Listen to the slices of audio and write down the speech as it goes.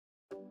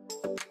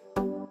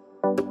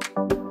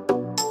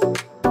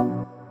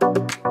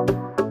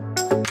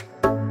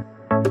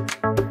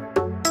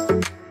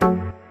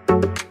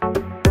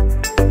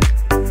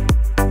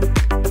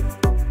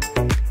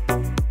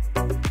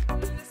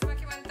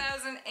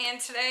and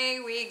today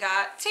we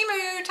got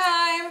Temu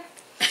time.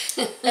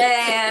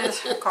 And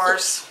of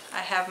course, I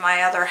have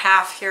my other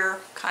half here,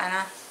 kind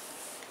of.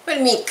 What do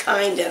you mean,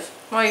 kind of?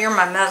 Well, you're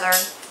my mother.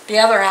 The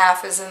other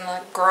half is in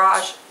the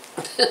garage.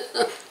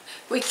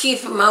 We keep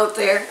him out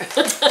there.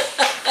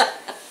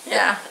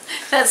 Yeah.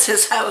 That's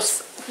his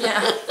house.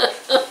 Yeah.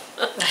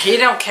 He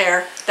don't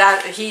care.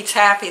 That he's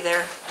happy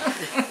there.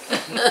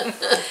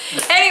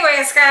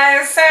 Anyways,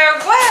 guys, so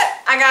what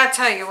I gotta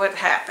tell you what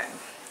happened.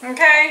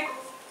 Okay?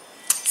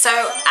 So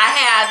I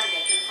had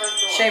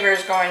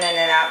shavers going in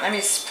and out. Let me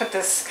just put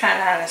this kind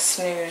of on a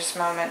snooze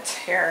moment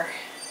here.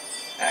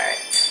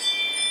 Alright.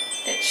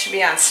 It should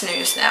be on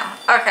snooze now.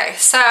 Okay,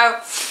 so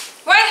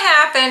what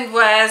happened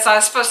was I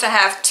was supposed to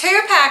have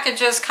 2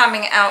 packages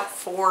coming out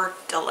for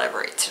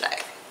delivery today.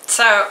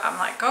 So I'm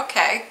like,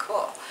 okay,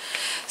 cool.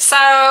 So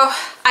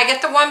I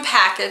get the 1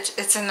 package,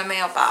 it's in the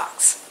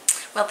mailbox.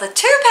 Well, the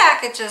 2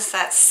 packages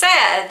that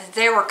said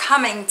they were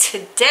coming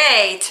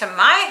today to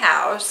my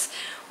house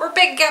were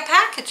big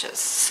packages.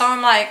 So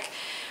I'm like,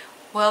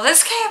 well,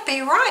 this can't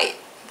be right.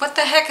 What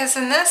the heck is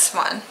in this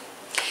one?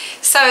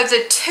 So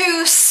the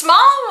 2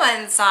 small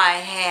ones I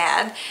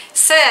had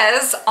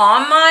says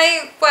on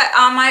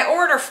my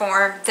order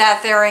form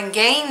that they're in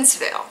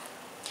Gainesville.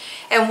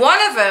 And one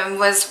of them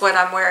was what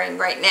I'm wearing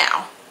right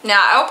now.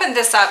 Now I opened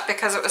this up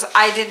because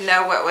I didn't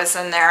know what was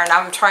in there and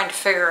I'm trying to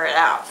figure it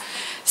out.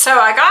 So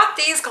I got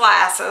these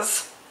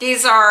glasses.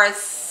 These are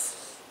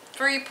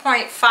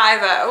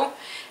 3.50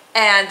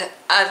 and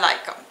I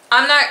like them.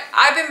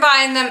 I've been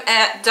buying them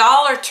at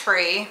Dollar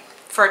Tree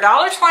for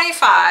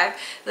 $1.25.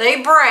 They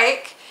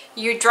break.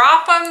 You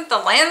drop them, the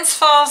lens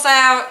falls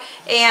out,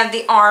 and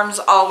the arms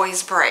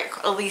always break.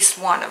 At least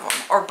one of them,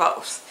 or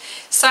both.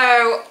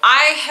 So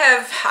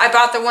I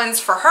bought the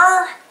ones for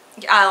her.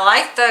 I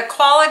like the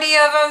quality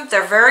of them.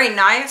 They're very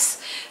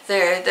nice.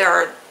 They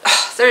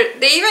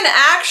even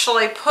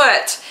actually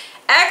put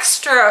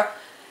extra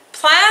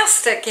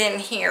plastic in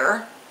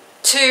here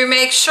to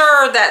make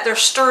sure that they're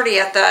sturdy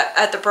at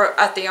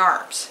the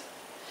arms,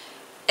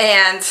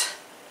 and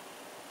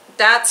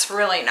that's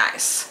really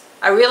nice.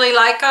 I really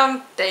like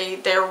them.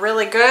 They're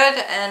really good,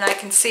 and I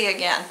can see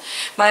again.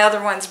 My other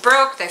ones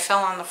broke. They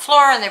fell on the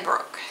floor and they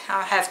broke.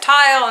 I have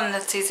tile, and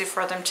it's easy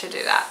for them to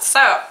do that.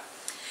 So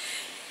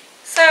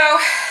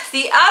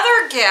the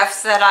other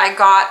gift that I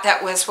got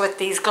that was with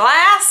these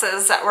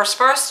glasses that were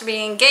supposed to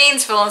be in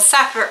Gainesville in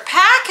separate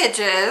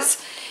packages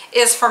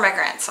is for my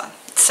grandson.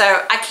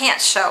 So I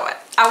can't show it.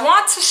 I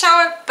want to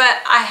show it,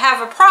 but I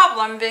have a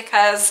problem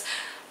because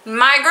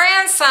my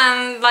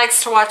grandson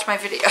likes to watch my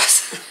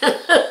videos.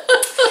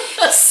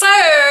 So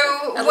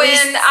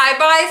when I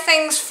buy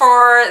things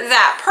for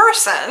that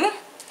person,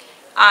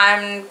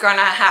 I'm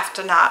gonna have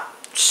to not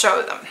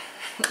show them.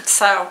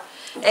 So,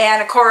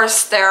 and of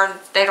course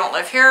they don't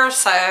live here,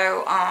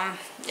 so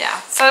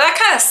yeah, so that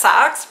kind of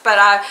sucks, but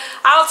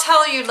I'll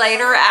tell you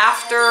later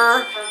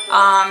after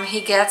he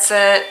gets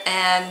it,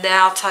 and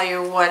then I'll tell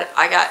you what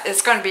I got.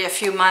 It's going to be a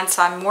few months.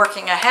 I'm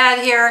working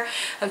ahead here.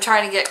 I'm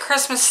trying to get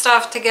Christmas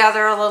stuff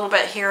together a little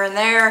bit here and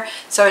there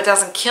so it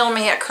doesn't kill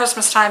me at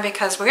Christmas time,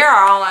 because we are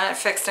all on a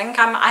fixed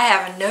income. I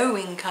have no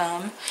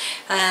income,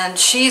 and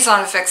she's on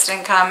a fixed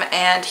income,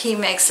 and he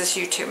makes his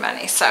YouTube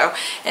money. So,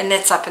 and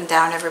it's up and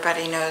down.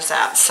 Everybody knows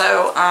that.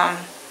 So,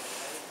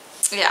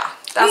 yeah.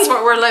 That's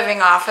what we're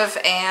living off of,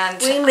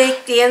 and we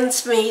make the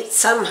ends meet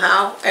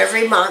somehow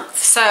every month.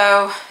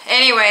 So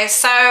anyway,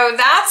 so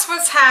that's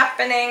what's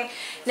happening.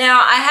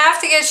 Now I have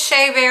to get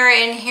Shea Bear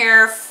in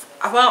here.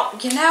 Well,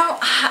 you know,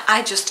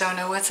 I just don't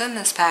know what's in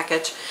this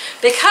package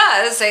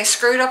because they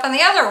screwed up on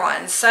the other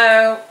one.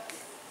 So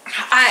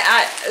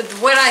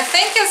what I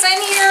think is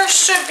in here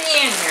should be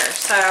in here.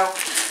 So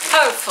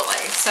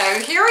hopefully.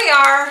 So here we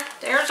are.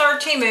 There's our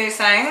Temu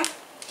thing,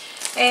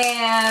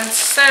 and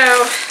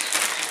so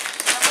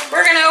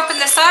we're going to open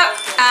this up.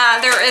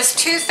 There is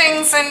 2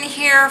 things in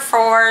here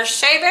for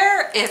Shea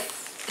Bear, if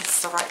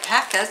it's the right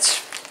package.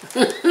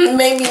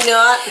 Maybe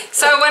not.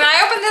 So when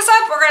I open this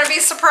up, we're going to be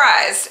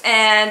surprised.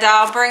 And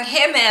I'll bring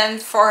him in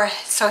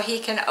so he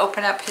can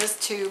open up his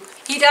 2.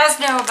 He does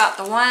know about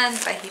the one,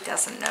 but he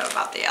doesn't know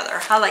about the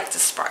other. I like to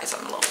surprise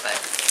him a little bit.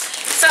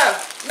 So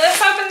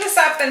let's open this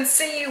up and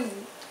see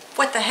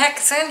what the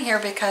heck's in here,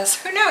 because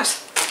who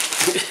knows?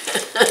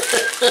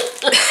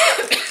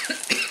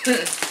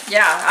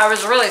 Yeah, I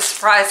was really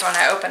surprised when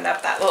I opened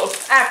up that little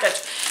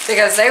package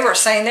because they were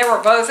saying they were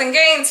both in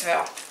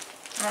Gainesville.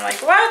 I'm like,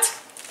 what?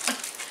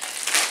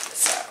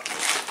 So,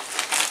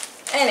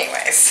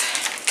 anyways,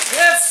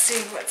 let's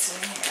see what's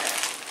in here.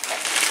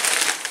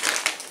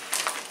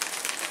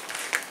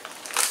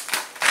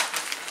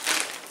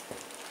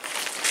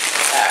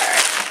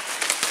 Alright.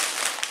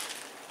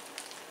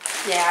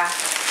 Yeah,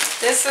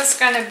 this is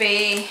going to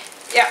be,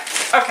 yeah,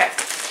 okay.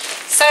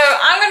 So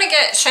I'm going to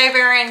get Shea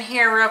Bear in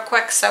here real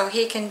quick so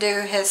he can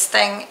do his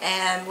thing,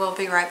 and we'll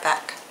be right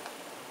back.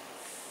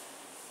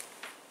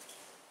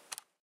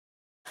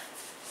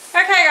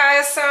 Okay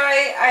guys, so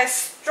I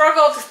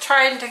struggled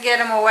trying to get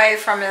him away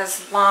from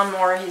his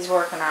lawnmower he's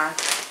working on.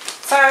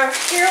 So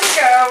here we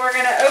go. We're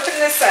going to open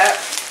this up.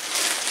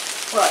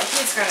 Look,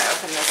 He's going to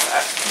open this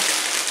up.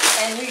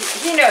 And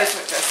he knows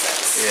what this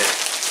is. Yeah.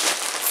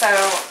 So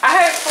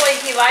hopefully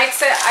he likes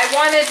it. I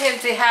wanted him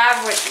to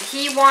have what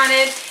he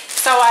wanted.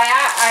 So I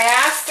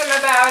asked him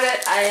about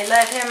it. I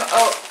let him,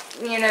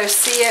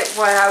 see it,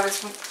 what I was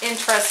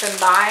interested in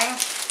buying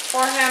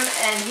for him.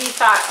 And he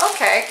thought,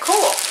 okay,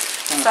 cool.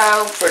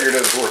 So figured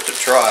it was worth a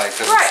try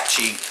because it's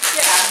cheap.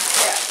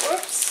 Yeah.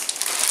 Whoops.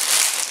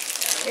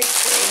 Let me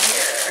see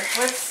here.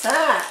 What's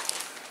that?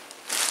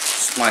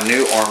 It's my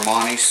new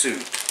Armani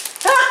suit.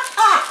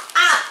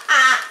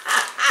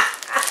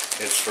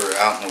 It's for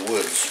out in the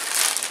woods.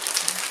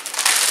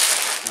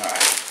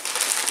 Alright.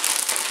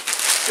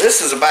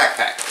 This is a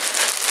backpack.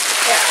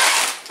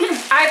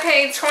 Yeah. I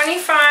paid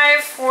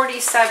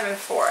 $25.47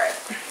 for it.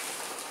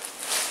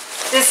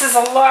 This is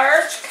a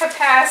large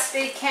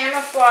capacity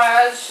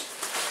camouflage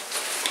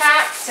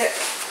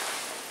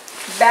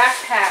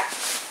backpack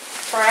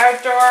for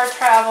outdoor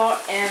travel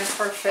and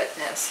for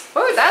fitness.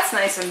 Oh, that's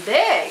nice and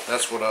big.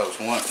 That's what I was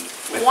wanting. I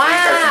think Wow.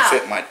 I can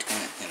fit my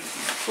tent in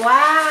here.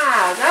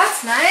 Wow,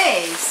 that's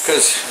nice.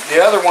 Because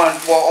the other one,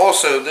 well,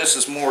 also this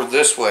is more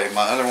this way.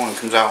 My other one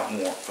comes out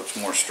more, puts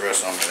more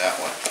stress on me that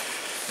way.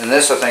 And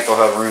this, I think, will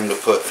have room to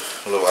put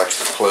a little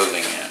extra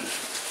clothing in.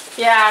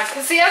 Yeah,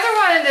 because the other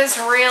one is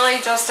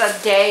really just a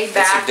day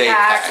backpack. It's a day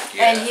pack,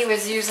 yeah. And he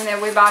was using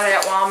it. We bought it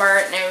at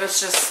Walmart, and it was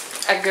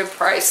just a good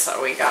price,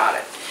 so we got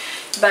it.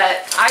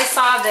 But I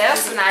saw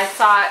this, and I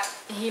thought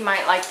he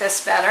might like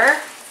this better.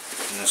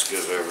 And this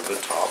goes over the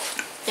top.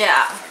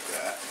 Yeah. Like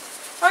that.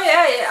 Oh,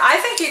 yeah. I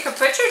think you could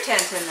put your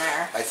tent in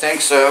there. I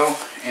think so,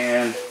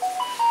 and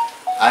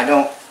I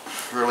don't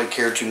really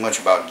care too much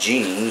about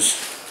jeans,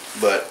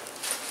 but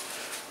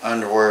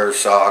underwear,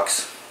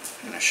 socks,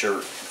 and a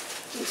shirt.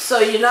 So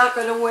you're not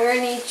going to wear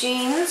any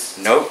jeans?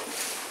 Nope.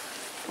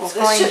 Well,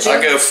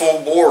 I go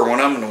full bore when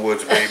I'm in the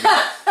woods, baby.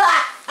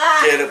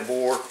 Get it,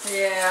 bore.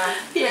 Yeah.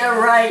 Yeah,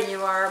 right.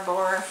 You are a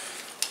bore.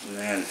 And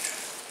then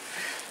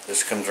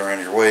this comes around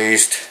your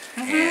waist,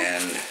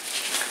 and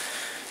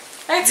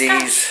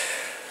these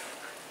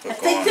I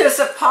think there's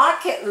a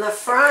pocket in the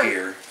front.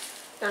 here.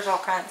 There's all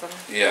kinds of them.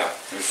 Yeah,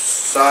 there's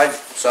side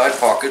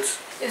pockets.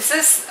 Is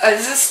this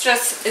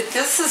just, is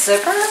this a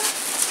zipper?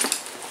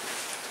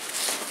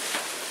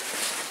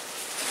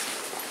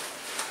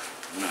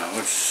 No,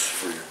 it's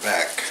for your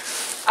back.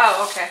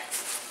 Oh, okay.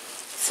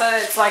 So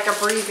it's like a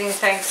breathing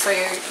thing, so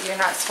you're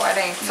not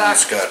sweating. So, And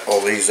it's got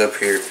all these up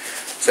here,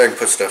 so I can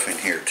put stuff in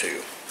here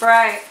too.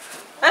 right.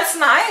 That's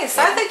nice.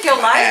 I think you'll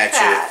like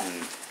that.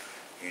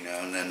 And,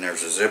 and then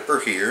there's a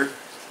zipper here.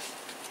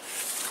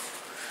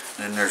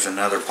 Then there's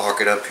another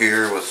pocket up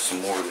here with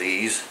some more of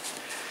these.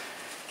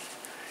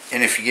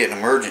 And if you get an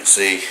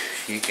emergency,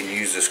 you can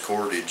use this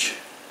cordage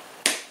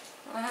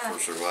for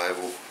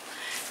survival.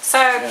 So,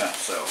 Yeah,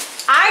 so.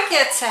 I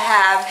get to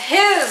have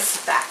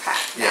his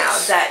backpack now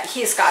Yes. that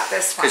he's got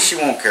this one. Because she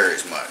won't carry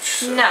as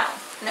much. So. No.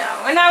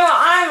 And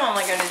I'm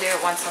only going to do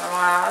it once in a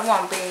while. It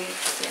won't be,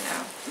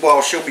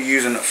 Well, she'll be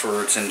using it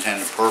for its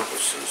intended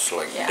purposes,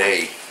 like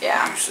day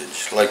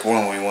usage. Like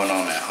when we went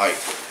on that hike.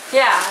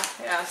 Yeah,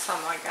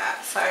 something like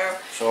that. So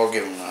I'll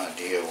give them an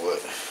idea of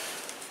what.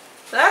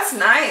 That's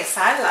nice.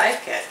 I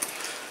like it.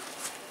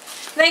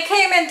 They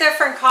came in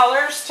different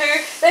colors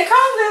too. They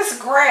call this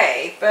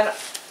gray, but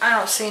I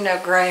don't see no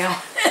gray on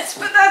this,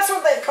 but that's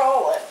what they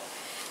call it.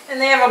 And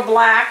they have a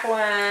black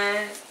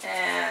one,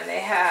 and they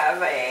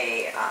have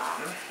a,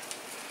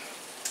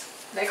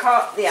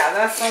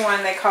 that's the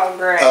one they call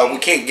gray. We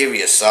can't give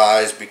you a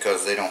size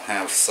because they don't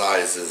have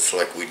sizes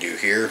like we do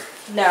here.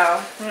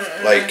 No.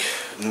 Like,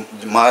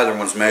 my other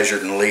one's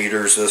measured in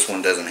liters. This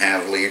one doesn't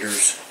have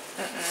liters.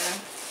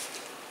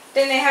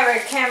 Then they have a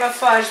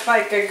camouflage,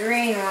 like a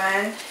green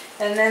one.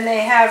 And then they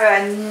have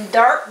a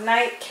dark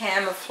night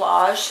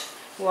camouflage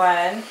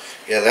one.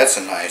 Yeah, that's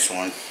a nice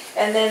one.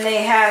 And then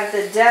they have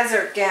the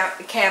desert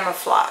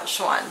camouflage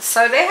one.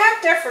 So they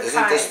have different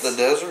kinds. Isn't this the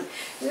desert?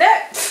 No,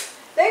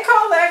 they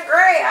call that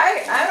gray.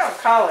 I don't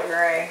call it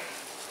gray.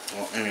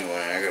 Well,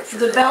 anyway, I gotta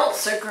figure The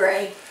belts are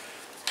gray.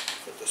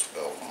 Put this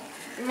belt on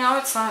here. No,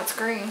 it's not. It's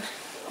green.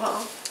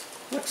 Well,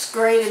 looks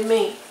gray to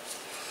me.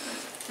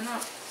 No,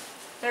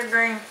 they're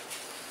green.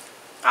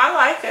 I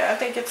like it. I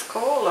think it's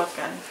cool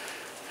looking.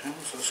 How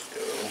does this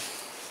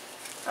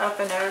go? Up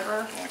and over.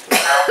 Like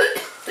that.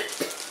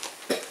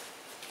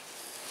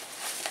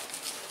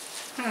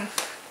 Now I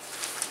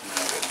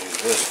gotta do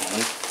this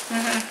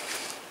one.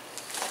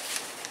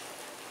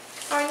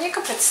 Oh, and you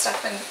can put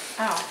stuff in.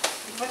 Oh,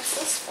 what's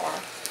this for?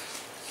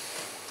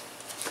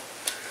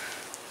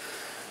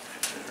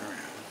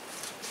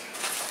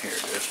 Here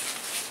it is.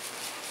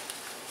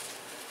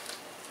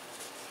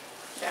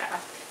 Yeah.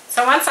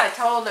 So once I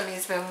told him,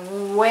 he's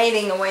been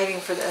waiting and waiting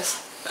for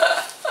this.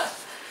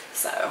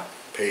 So.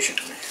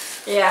 Patiently.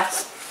 Yeah.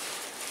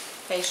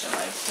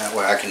 Patiently. That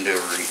way I can do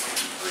a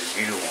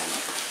review on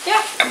it.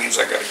 Yeah. That means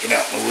I gotta get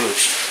out in the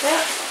woods. Yeah.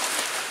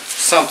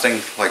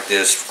 Something like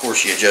this, of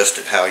course you adjust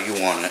it how you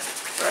want it.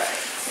 Right.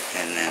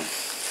 And then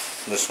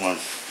this one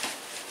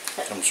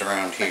comes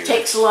around here. It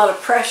takes a lot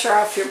of pressure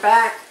off your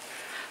back.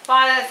 Well,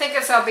 I think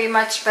it's going to be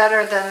much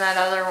better than that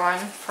other one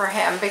for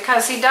him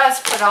because he does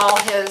put all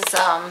his,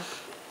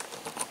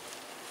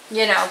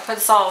 you know,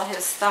 puts all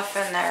his stuff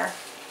in there.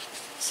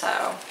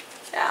 So,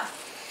 yeah.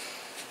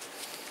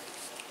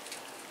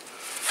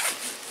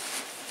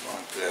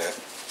 Like that.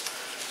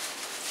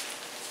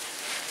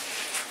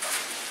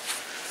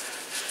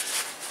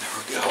 There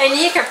we go. And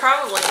you could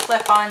probably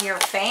clip on your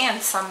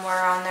fan somewhere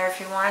on there if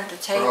you wanted to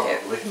take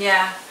Probably. it.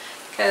 Yeah.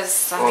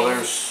 Because, I Well, mean,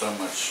 there's so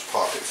much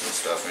pockets and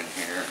stuff in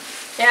here.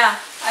 yeah,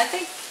 I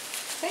think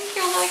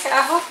you'll like it.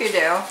 I hope you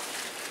do.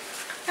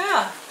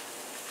 Yeah.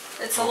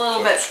 It's a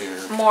little bit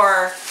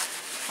more,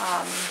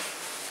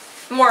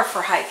 more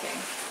for hiking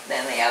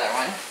than the other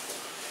one.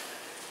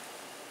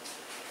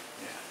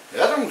 Yeah.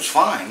 The other one's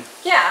fine.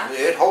 Yeah.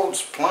 It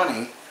holds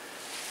plenty.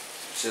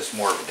 It's just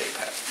more of a day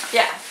pack.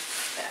 Yeah.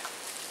 Yeah.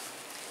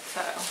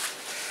 So,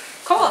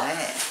 cool.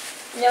 Alright.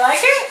 You like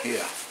it?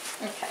 Yeah.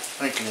 Okay.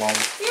 Thank you, Mom.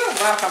 You're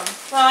welcome.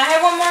 Well, I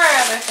have one more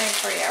other thing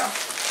for you.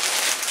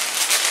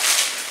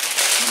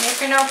 You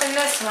can open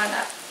this one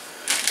up.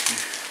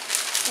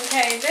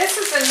 Okay, this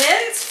is a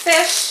Men's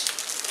Fish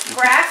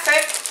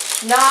graphic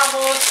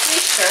novel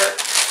t-shirt.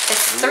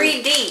 It's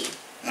 3D.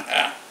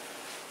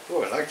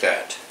 Oh, I like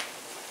that.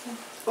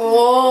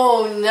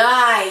 Oh,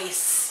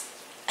 nice.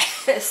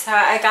 So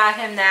I got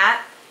him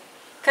that.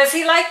 Because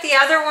he liked the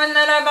other one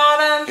that I bought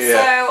him. Yeah.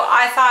 So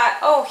I thought,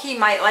 oh, he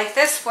might like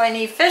this when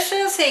he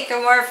fishes. He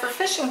can wear it for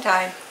fishing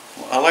time.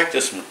 Well, I like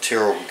this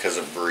material because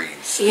it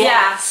breathes.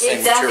 Yeah, Same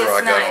it does. material I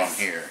It's got nice. on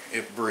here.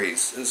 It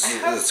breathes.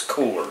 It's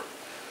cooler.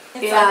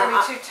 It's Yeah, not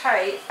going to be too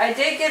tight. I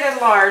did get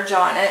a large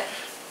on it.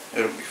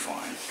 It'll be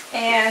fine.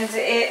 And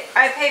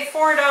I paid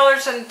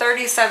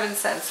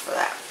 $4.37 for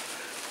that.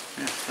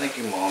 Yeah, thank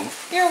you, Mom.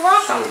 You're So,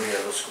 welcome. yeah,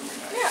 this will be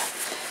nice. Yeah.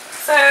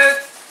 So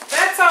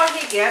that's all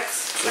he gets.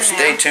 So for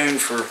stay now.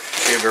 tuned for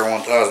Shea Bear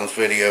 1000's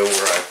video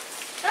where I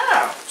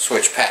Oh.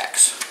 switch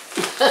packs.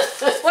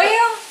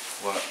 Well,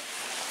 What?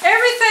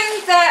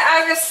 everything that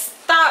I just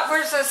thought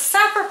was a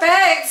separate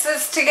bags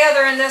is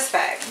together in this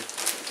bag.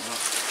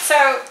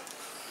 So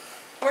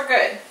we're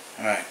good.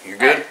 All right, you're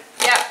good?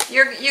 Yeah,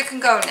 you can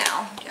go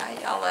now. Yeah,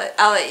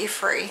 I'll let you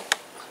free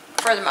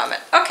for the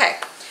moment. Okay.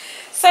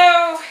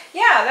 So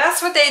yeah,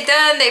 that's what they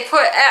done. They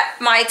put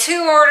my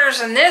 2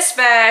 orders in this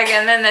bag,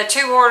 and then the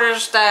 2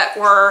 orders that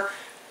were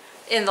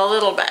in the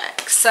little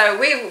bag. So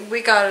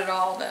we got it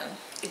all done.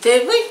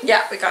 Did we?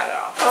 Yeah, we got it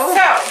all. Oh.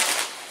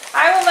 So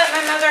I will let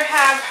my mother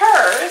have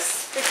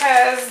hers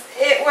because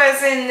it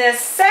was in the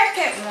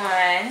second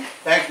one.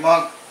 Thanks,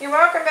 Mom. You're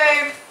welcome,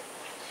 babe.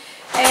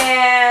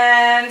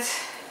 And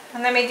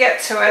let me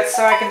get to it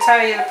so I can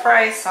tell you the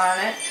price on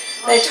it.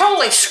 They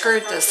totally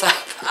screwed this up.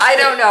 I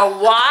don't know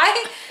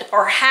why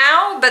or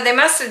how, but they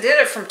must have did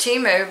it from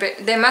Temu,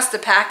 but they must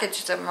have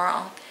packaged them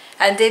wrong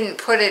and didn't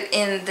put it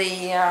in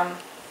the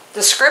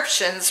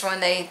descriptions when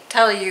they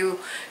tell you,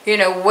 you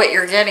know, what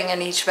you're getting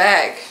in each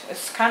bag.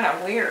 It's kind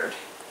of weird.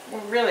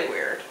 Really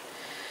weird.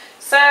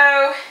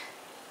 So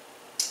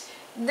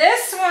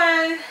this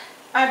one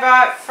I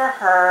bought for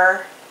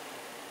her.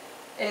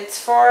 It's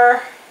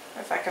for,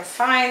 if I can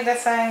find the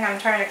thing, I'm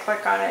trying to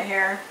click on it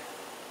here.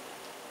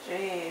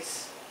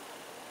 Jeez.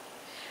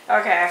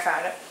 Okay, I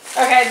found it.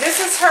 Okay, this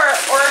is her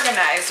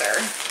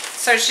organizer.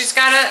 So she's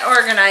got an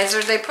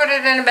organizer. They put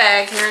it in a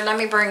bag here. Let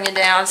me bring you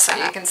down so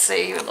you can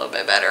see a little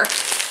bit better.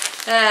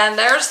 And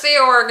there's the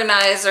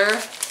organizer.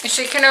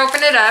 She can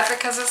open it up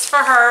because it's for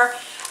her.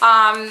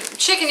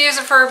 She can use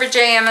it for her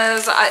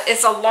pajamas.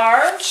 It's a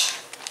large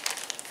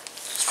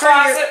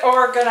closet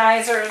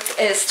organizer.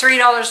 It's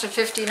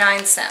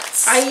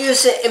 $3.59. I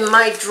use it in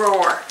my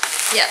drawer.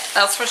 Yeah,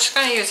 that's what she's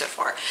going to use it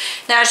for.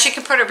 Now she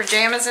can put her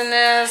pajamas in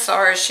this,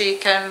 or she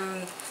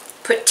can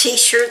Put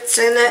t-shirts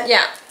in it.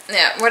 yeah,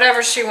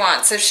 whatever she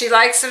wants. If she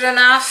likes it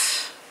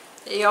enough,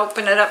 you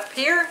open it up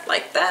here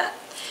like that.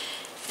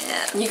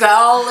 Yeah. You got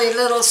all the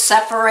little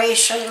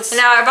separations.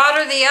 Now I bought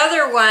her the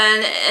other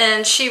one,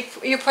 and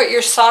you put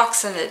your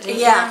socks in it, didn't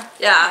Yeah. you?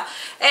 Yeah.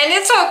 And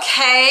it's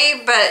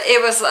okay, but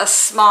it was a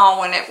small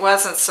one. It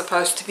wasn't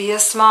supposed to be a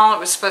small. It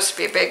was supposed to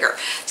be a bigger.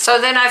 So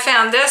then I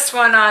found this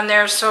one on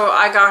there, so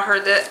I got her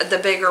the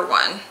bigger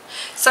one.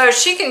 So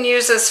she can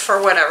use this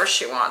for whatever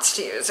she wants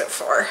to use it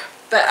for.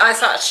 But I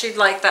thought she'd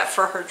like that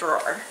for her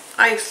drawer.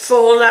 I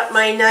fold up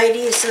my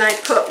nighties and I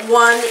put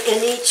one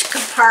in each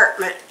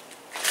compartment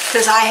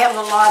because I have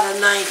a lot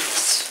of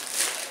nighties.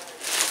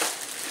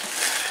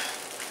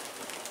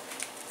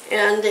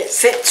 And it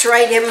fits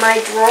right in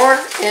my drawer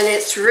and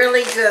it's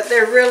really good.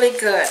 They're really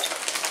good.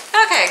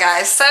 Okay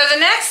guys, so the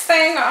next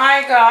thing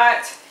I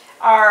got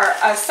are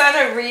a set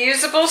of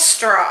reusable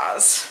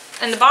straws.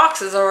 And the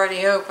box is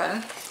already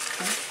open.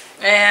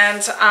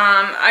 And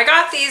I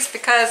got these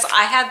because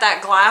I had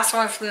that glass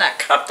one from that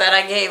cup that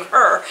I gave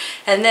her.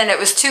 And then it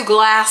was too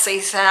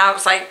glassy, so I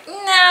was like,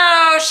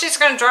 no, she's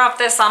going to drop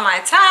this on my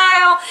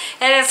tile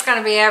and it's going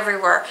to be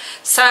everywhere.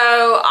 So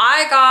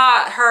I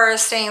got her a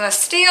stainless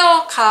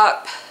steel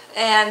cup,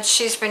 and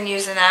she's been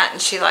using that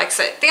and she likes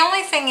it. The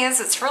only thing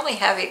is it's really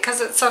heavy because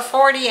it's a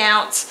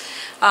 40-ounce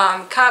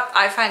cup.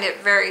 I find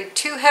it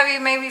too heavy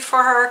maybe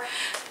for her,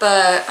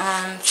 but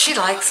she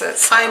likes it.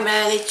 So. I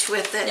manage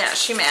with it. Yeah,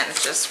 she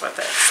manages with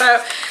it.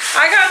 So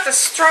I got the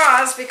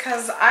straws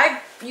because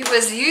I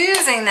was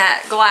using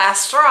that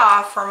glass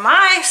straw for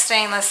my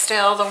stainless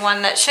steel, the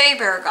one that Shea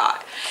Bear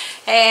got,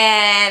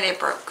 and it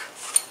broke.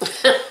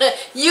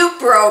 You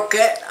broke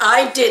it.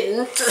 I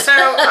didn't. So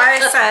I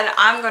said,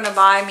 I'm going to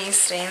buy me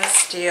stainless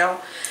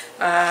steel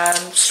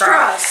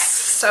straws.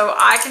 So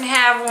I can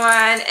have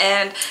one,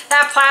 and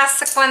that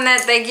plastic one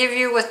that they give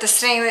you with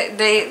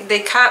the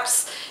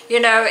cups, you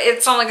know,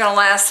 it's only going to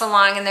last so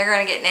long and they're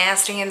going to get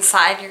nasty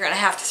inside. You're going to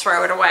have to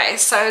throw it away.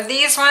 So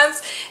these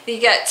ones, you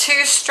get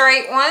 2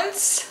 straight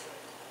ones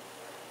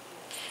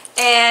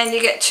and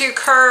you get 2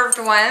 curved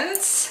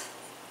ones.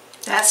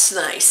 That's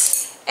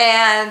nice.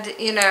 And,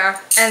 you know,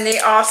 and they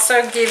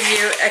also give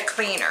you a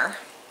cleaner.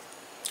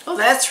 Oh,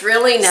 that's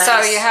really nice.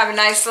 So you have a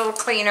nice little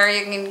cleaner.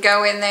 You can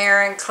go in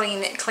there and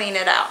clean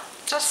it out.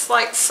 Just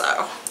like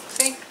so.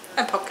 See?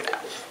 And poke it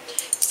out.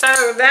 So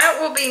that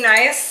will be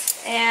nice.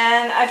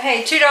 And I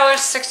paid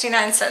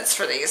 $2.69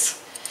 for these.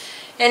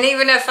 And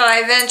even if I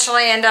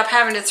eventually end up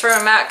having to throw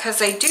them out because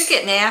they do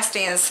get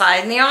nasty inside.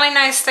 And the only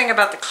nice thing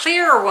about the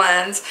clear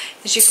ones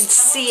is you can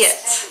see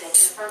it.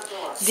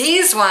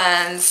 These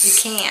ones you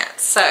can't.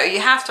 So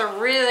you have to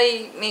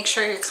really make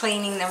sure you're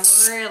cleaning them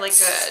really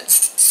good.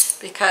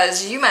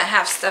 Because you might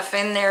have stuff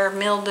in there,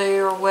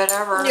 mildew or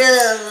whatever,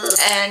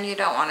 and you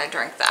don't want to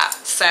drink that.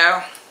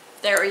 So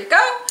there you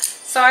go.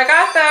 So I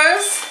got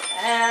those,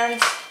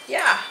 and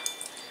yeah,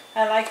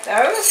 I like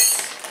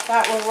those.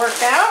 That will work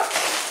out.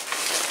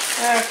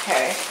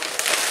 Okay.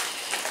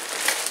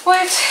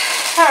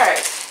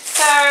 Alright,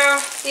 so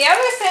the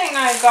other thing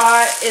I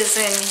got is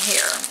in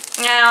here.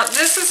 Now,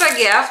 this is a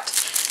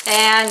gift,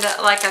 and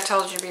like I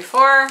told you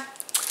before,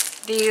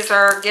 these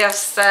are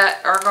gifts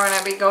that are going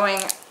to be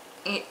going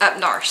up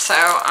north. So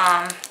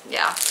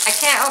yeah, I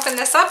can't open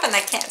this up and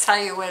I can't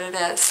tell you what it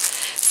is.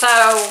 So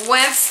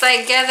once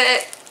they get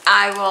it,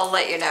 I will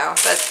let you know,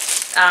 but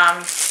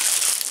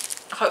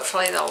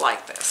hopefully they'll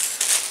like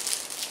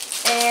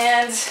this.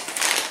 And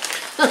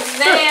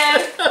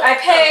then I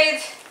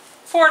paid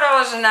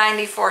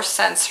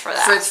 $4.94 for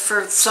that.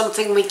 For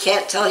something we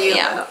can't tell you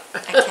about. I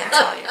can't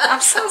tell you. I'm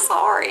so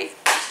sorry.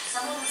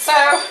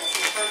 So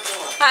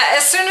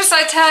as soon as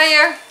I tell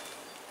you,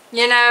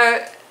 you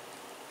know,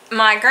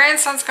 my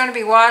grandson's going to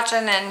be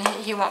watching and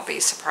he won't be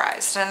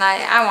surprised. And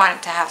I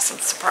wanted to have some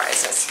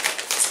surprises.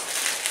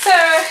 So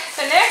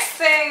the next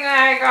thing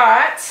I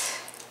got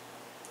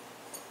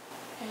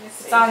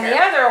is on the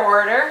other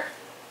order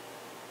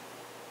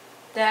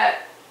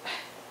that,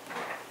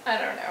 I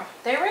don't know,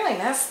 they really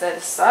messed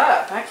this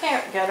up. I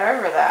can't get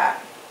over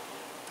that.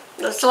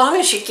 As long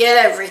as you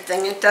get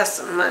everything, it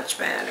doesn't much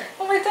matter.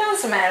 Well, it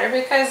does matter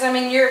because, I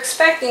mean, you're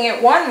expecting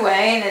it one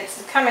way and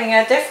it's coming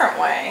a different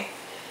way.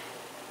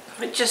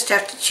 You just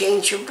have to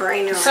change your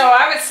brain around. So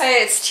I would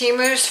say it's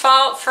Temu's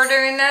fault for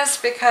doing this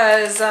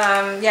because,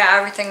 yeah,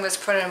 everything was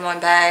put in one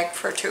bag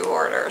for 2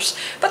 orders.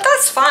 But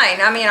that's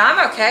fine. I mean, I'm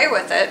okay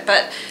with it.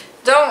 But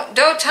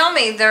don't tell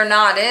me they're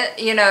not in,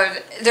 you know,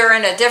 they're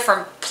in a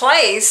different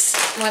place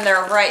when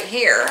they're right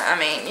here. I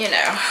mean, you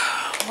know.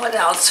 What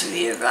else have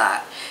you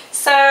got?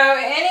 So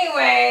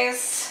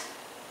anyways,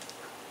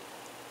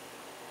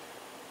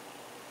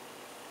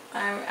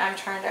 I'm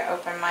trying to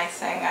open my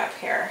thing up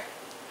here.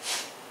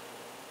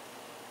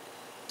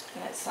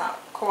 And it's not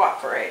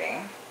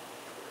cooperating.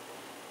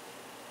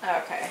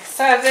 Okay,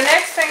 so the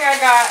next thing I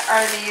got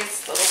are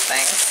these little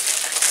things.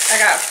 I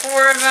got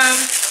 4 of them.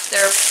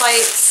 They're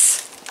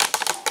plates.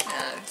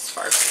 As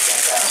far as we can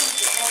go.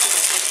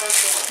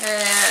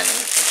 And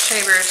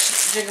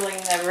Shaver's jiggling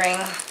the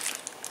ring.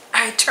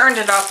 I turned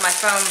it off my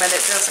phone, but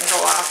it doesn't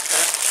go off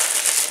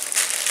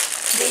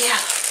the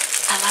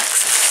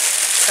Alexa.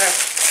 So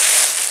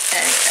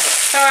anyway.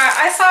 So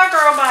I saw a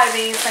girl buy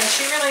these and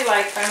she really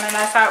liked them, and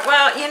I thought,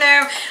 well, you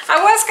know,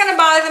 I was going to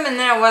buy them and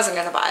then I wasn't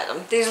going to buy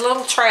them. These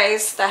little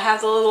trays that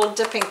have the little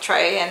dipping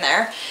tray in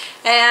there,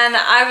 and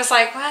I was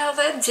like, well,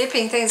 that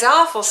dipping thing's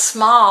awful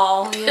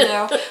small, you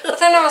know. But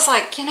then I was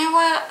like, you know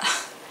what?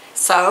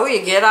 So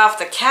you get off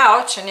the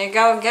couch and you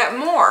go get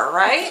more,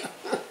 right?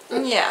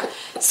 Yeah.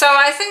 So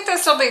I think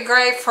this will be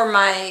great for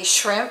my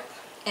shrimp,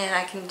 and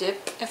I can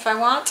dip if I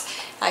want.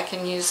 I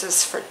can use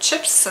this for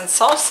chips and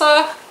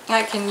salsa.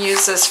 I can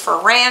use this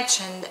for ranch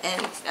and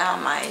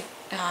my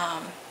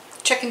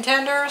chicken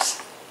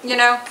tenders, you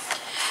know.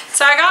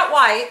 So I got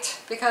white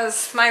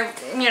because my,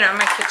 you know,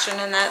 my kitchen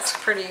and that's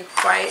pretty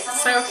white.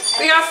 So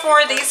we got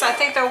 4 of these. I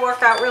think they'll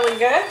work out really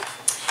good.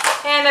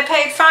 And I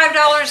paid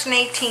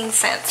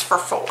 $5.18 for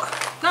 4.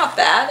 Not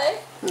bad, eh?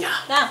 No.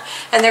 No.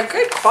 And they're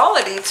good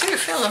quality too.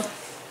 Feel them.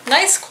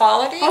 Nice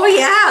quality. Oh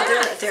yeah,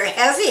 they're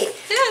heavy.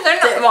 Yeah, they're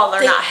not, well,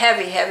 they're not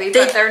heavy,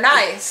 but they're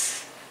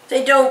nice.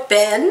 They don't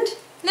bend.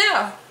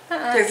 No.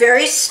 They're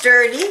very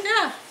sturdy.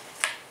 Yeah.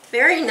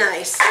 Very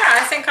nice.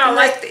 Yeah, I think I'll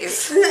like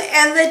these.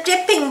 And the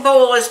dipping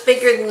bowl is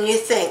bigger than you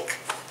think.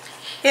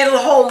 It'll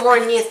hold more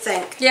than you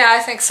think. Yeah, I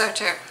think so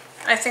too.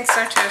 I think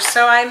so too.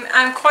 So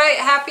I'm quite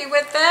happy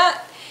with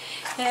that.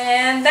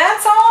 And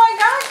that's all I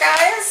got,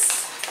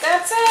 guys.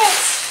 That's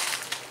it.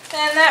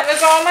 And that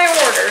was all my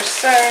orders,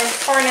 so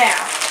for now.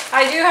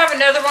 I do have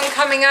another one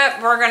coming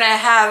up. We're going to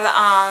have,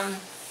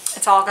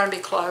 it's all going to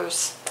be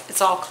clothes.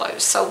 It's all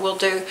clothes. So we'll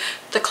do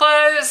the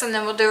clothes and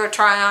then we'll do a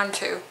try on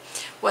too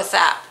with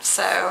that.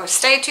 So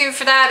stay tuned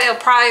for that. It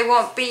probably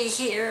won't be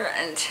here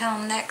until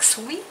next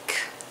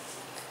week.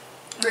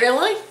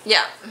 Really?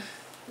 Yeah.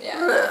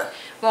 Yeah.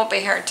 Won't be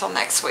here until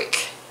next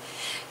week.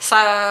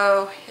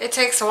 So it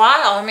takes a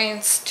while. I mean,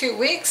 it's 2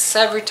 weeks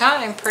every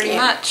time pretty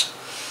much.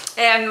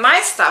 And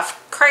my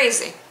stuff,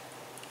 crazy.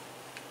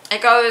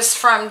 It goes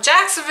from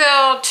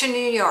Jacksonville to New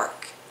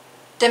York,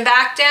 then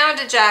back down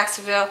to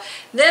Jacksonville.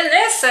 Then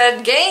this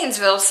said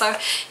Gainesville. So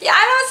yeah,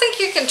 I don't think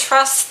you can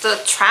trust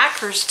the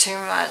trackers too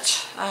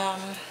much.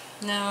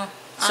 No.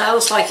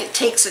 Sounds like it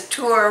takes a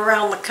tour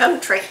around the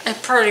country.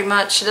 It pretty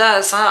much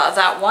does.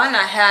 That one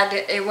I had,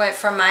 it went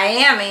from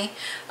Miami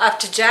up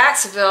to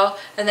Jacksonville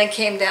and then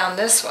came down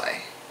this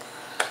way.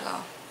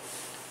 So,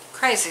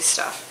 crazy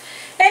stuff.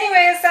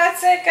 Anyways,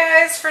 that's it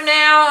guys for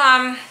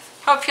now.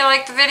 Hope you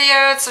liked the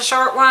video. It's a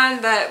short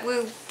one, but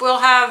we will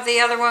have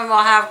the other one. We'll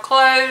have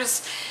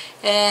clothes.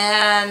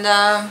 And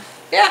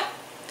yeah,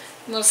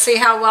 we'll see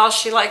how well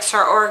she likes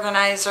her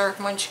organizer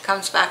when she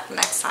comes back the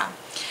next time.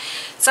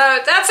 So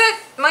that's it.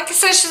 Monkey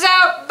Fish is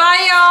out.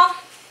 Bye y'all.